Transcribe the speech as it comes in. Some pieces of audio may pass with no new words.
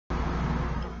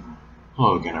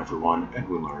Hello again everyone,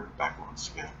 Edwin Learnard back once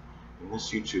again. In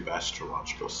this YouTube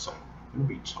astrological segment, I'm going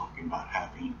to be talking about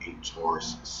having a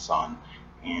Taurus Sun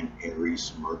and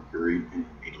Aries Mercury in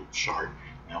a natal chart.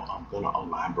 Now I'm going to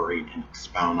elaborate and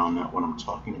expound on that. What I'm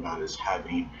talking about is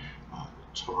having the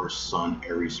Taurus Sun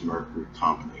Aries Mercury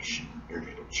combination in your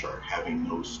natal chart, having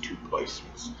those two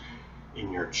placements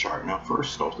in your chart. Now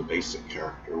first off, the basic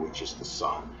character, which is the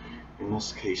Sun. In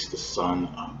this case, the Sun,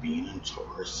 being in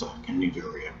Taurus, can be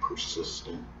very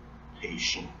persistent,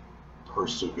 patient,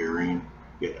 persevering,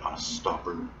 yet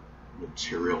stubborn,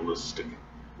 materialistic,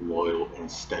 loyal, and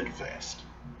steadfast.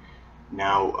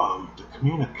 Now, the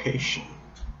communication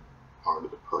part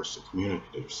of the person,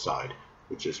 communicative side,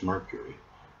 which is Mercury,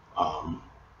 um,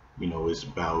 is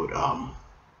about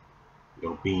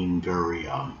being very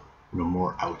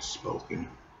more outspoken,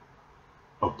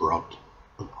 abrupt,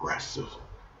 aggressive,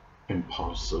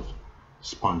 impulsive,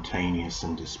 spontaneous,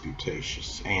 and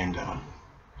disputatious. And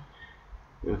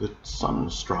the Sun in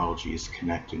astrology is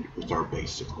connected with our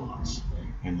basic wants.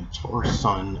 And the Taurus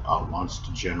Sun wants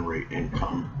to generate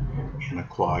income and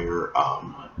acquire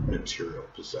material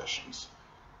possessions.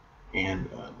 And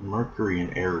Mercury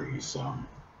and Aries,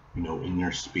 in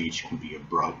their speech can be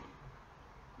abrupt,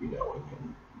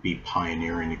 and be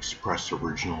pioneering, express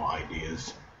original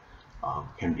ideas,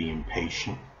 can be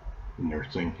impatient in their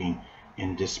thinking,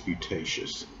 and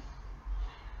disputatious.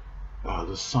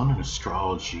 The Sun in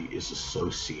astrology is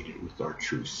associated with our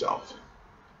true self,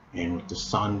 and with the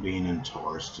Sun being in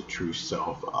Taurus, the true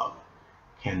self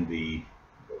can be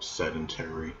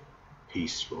sedentary,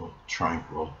 peaceful,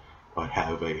 tranquil, but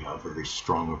have a very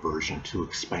strong aversion to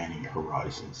expanding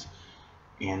horizons.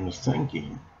 And the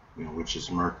thinking, which is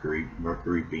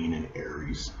Mercury being in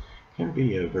Aries, can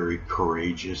be a very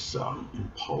courageous,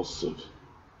 impulsive,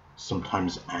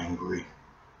 sometimes angry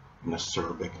and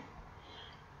acerbic.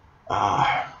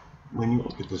 When you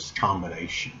look at this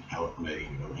combination, how it may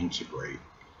integrate,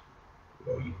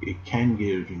 it can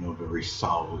give very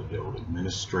solid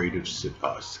administrative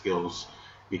skills,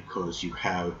 because you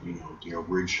have the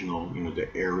original, the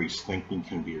Aries thinking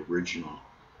can be original,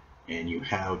 and you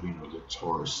have the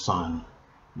Taurus Sun,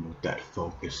 that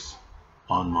focus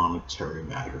on monetary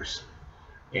matters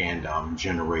and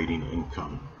generating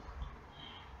income.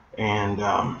 And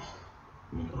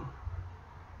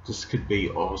this could be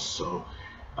also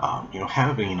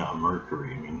having a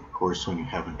Mercury. I mean, of course, when you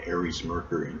have an Aries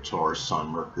Mercury and Taurus Sun,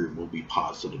 Mercury will be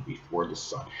positive before the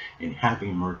Sun, and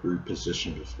having Mercury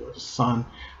positioned before the Sun,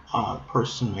 a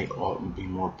person may often be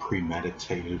more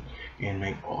premeditative and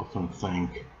may often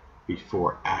think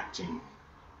before acting.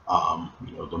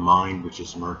 The mind, which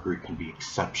is Mercury, can be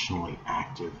exceptionally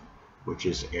active, which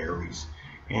is Aries.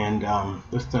 And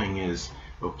the thing is,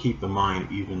 keep in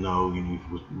mind, even though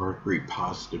with Mercury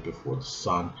positive before the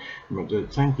Sun, the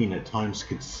thinking at times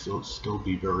could still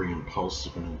be very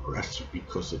impulsive and aggressive,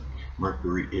 because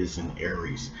Mercury is in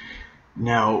Aries.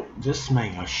 Now, this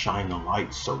may shine the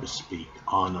light, so to speak,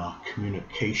 on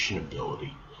communication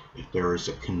ability, if there is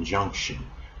a conjunction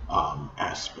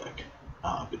aspect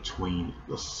between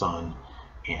the Sun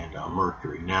and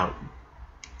Mercury. Now,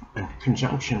 a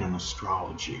conjunction in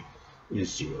astrology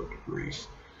is 0 degrees.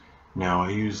 Now, I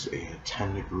use a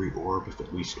 10-degree orb if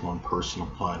at least one personal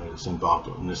planet is involved.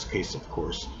 In this case, of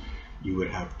course, you would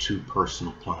have two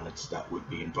personal planets that would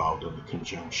be involved in the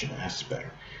conjunction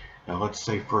aspect. Now, let's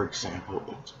say, for example,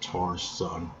 if the Taurus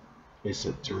Sun is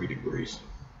at 3 degrees,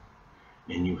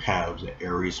 and you have the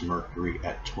Aries Mercury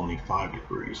at 25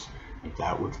 degrees,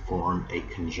 that would form a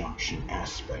conjunction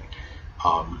aspect.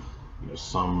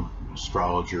 Some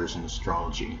astrologers and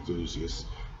astrology enthusiasts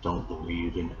don't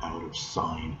believe in out of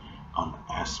sign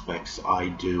aspects. I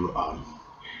do,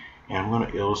 and I'm going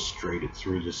to illustrate it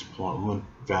through this point. I'm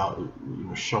going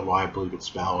to show why I believe it's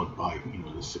valid by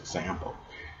this example.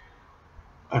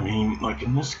 I mean, like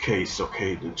in this case,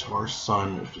 okay, the Taurus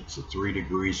Sun, if it's at 3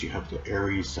 degrees, you have the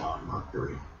Aries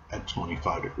Mercury at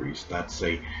 25 degrees. That's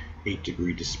a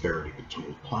 8-degree disparity between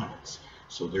the planets.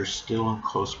 So they're still in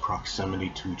close proximity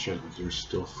to each other. There's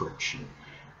still friction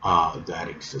that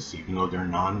exists, even though they're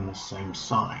not in the same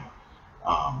sign.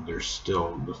 There's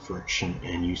still the friction,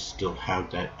 and you still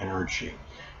have that energy.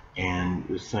 And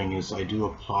the thing is, I do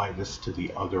apply this to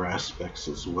the other aspects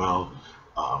as well.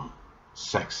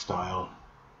 Sextile,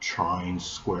 trine,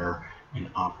 square, and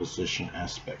opposition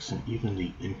aspects, and even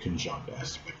the inconjunct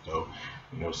aspect. Though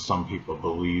some people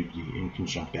believe the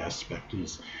inconjunct aspect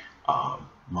is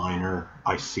minor,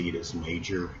 I see it as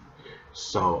major.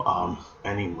 So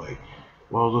anyway,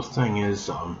 well, the thing is,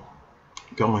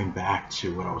 going back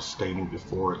to what I was stating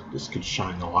before, this could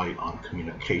shine the light on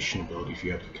communication ability if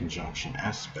you have the conjunction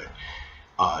aspect.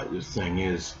 The thing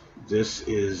is, this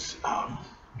is,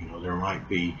 there might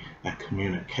be that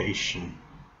communication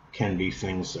can be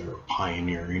things that are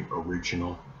pioneering,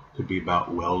 original, could be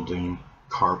about welding,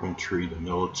 carpentry, the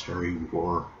military,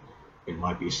 war. It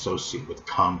might be associated with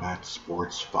combat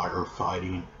sports,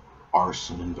 firefighting,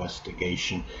 arson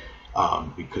investigation,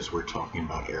 because we're talking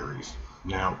about Aries.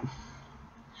 Now,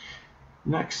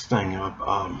 next thing up,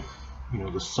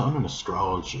 the sun in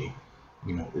astrology,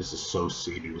 is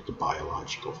associated with the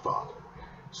biological father.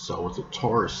 So with a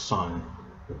Taurus sun,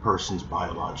 the person's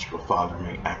biological father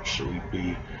may actually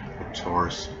be a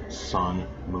Taurus sun,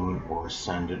 moon, or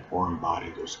ascendant, or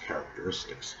embody those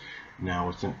characteristics. Now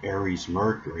with an Aries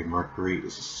Mercury, Mercury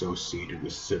is associated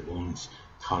with siblings,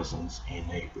 cousins, and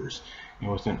neighbors.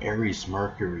 And with an Aries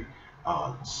Mercury,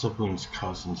 siblings,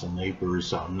 cousins, and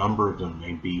neighbors, a number of them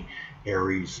may be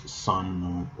Aries, sun,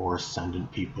 moon, or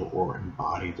ascendant people, or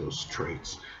embody those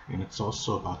traits. And it's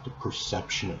also about the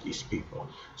perception of these people.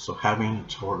 So having a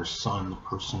Taurus sun, the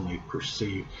person may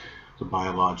perceive the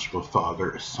biological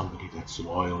father as somebody that's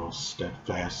loyal,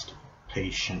 steadfast,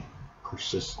 patient,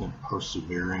 persistent,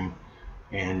 persevering,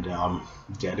 and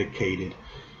dedicated.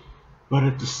 But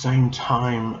at the same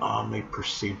time, may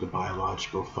perceive the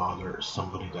biological father as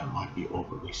somebody that might be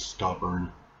overly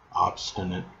stubborn,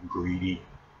 obstinate, greedy,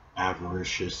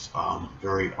 avaricious,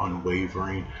 very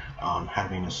unwavering,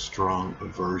 having a strong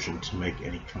aversion to make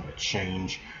any kind of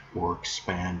change or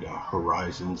expand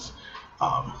horizons.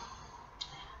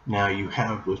 Now you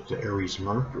have with the Aries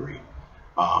Mercury,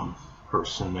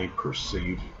 person may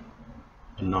perceive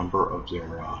a number of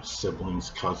their siblings,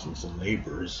 cousins, and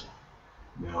neighbors,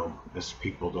 as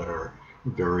people that are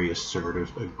very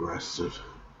assertive, aggressive,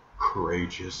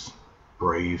 courageous,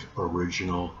 brave,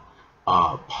 original,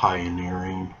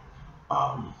 pioneering,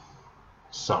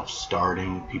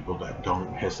 self-starting, people that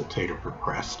don't hesitate or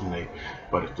procrastinate,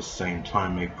 but at the same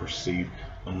time may perceive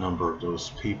a number of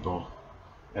those people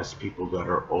as people that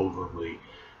are overly,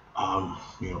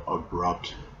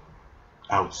 abrupt,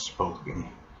 outspoken,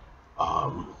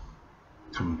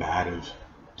 combative,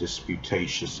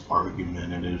 disputatious,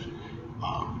 argumentative,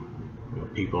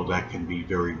 people that can be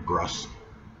very brusque,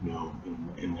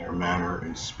 in their manner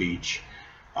and speech.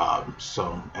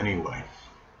 So anyway,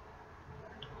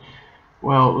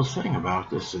 well, the thing about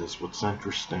this is, what's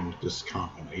interesting with this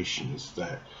combination is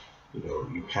that,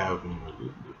 you have,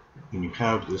 when you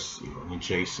have this,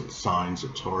 adjacent signs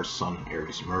of Taurus, Sun, and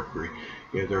Aries, Mercury,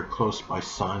 they're close by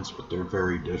signs, but they're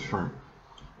very different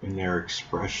in their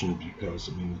expression, because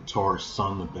the Taurus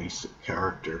sun, the basic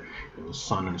character, and the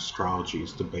sun in astrology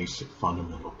is the basic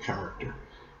fundamental character.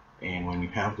 And when you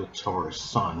have the Taurus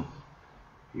sun,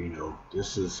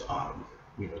 this is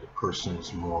the person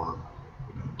is more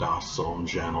docile and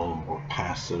gentle, more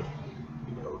passive,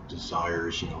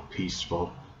 desires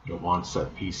peaceful, wants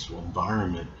that peaceful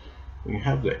environment. When you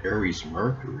have the Aries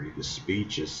Mercury, the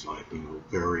speech is like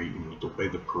very the way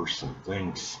the person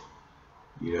thinks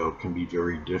can be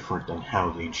very different than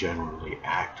how they generally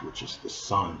act, which is the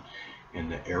sun.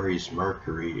 And the Aries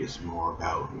Mercury is more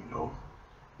about,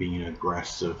 being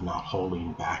aggressive, not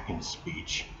holding back in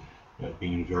speech,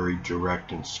 being very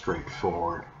direct and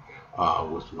straightforward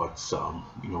with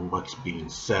what's being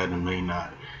said, and may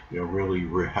not,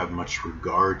 really have much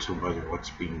regard to whether what's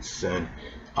being said,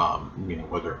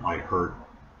 whether it might hurt,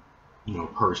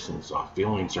 person's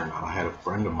feelings or not. I had a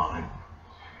friend of mine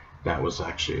that was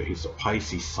actually, he's a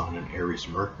Pisces sun and Aries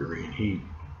Mercury, and he,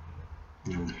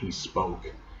 when he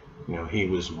spoke, he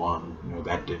was one,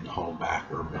 that didn't hold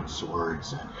back or mince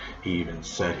words, and he even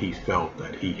said he felt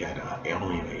that he had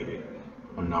alienated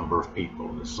a number of people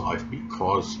in his life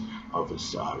because of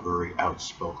his very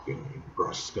outspoken and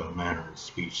brusque manner and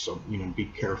speech. So, be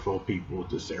careful, people,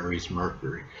 with this Aries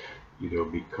Mercury,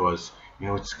 because,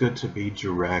 it's good to be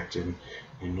direct and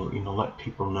let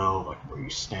people know like where you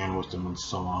stand with them and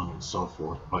so on and so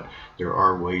forth. But there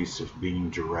are ways of being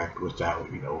direct without,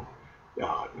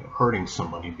 hurting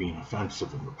somebody, being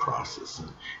offensive in the process,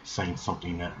 and saying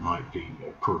something that might be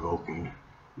provoking.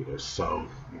 So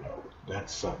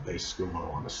that's basically what I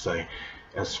want to say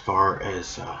as far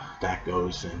as that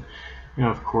goes. And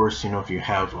of course, if you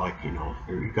have like,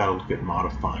 you got to look at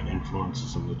modifying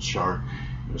influences in the chart.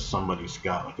 Somebody's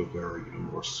got like a very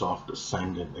more soft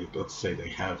ascendant. Let's say they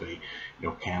have a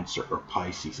Cancer or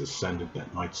Pisces ascendant,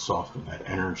 that might soften that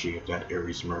energy of that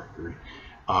Aries Mercury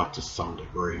to some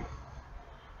degree,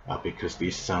 because the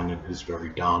ascendant is very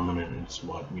dominant, and it's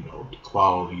what the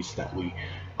qualities that we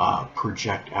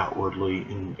project outwardly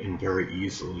and very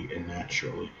easily and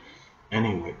naturally.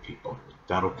 Anyway, people,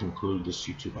 that'll conclude this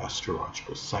YouTube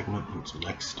astrological segment. Until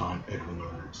next time, Edwin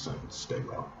Learnard saying, stay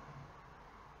well.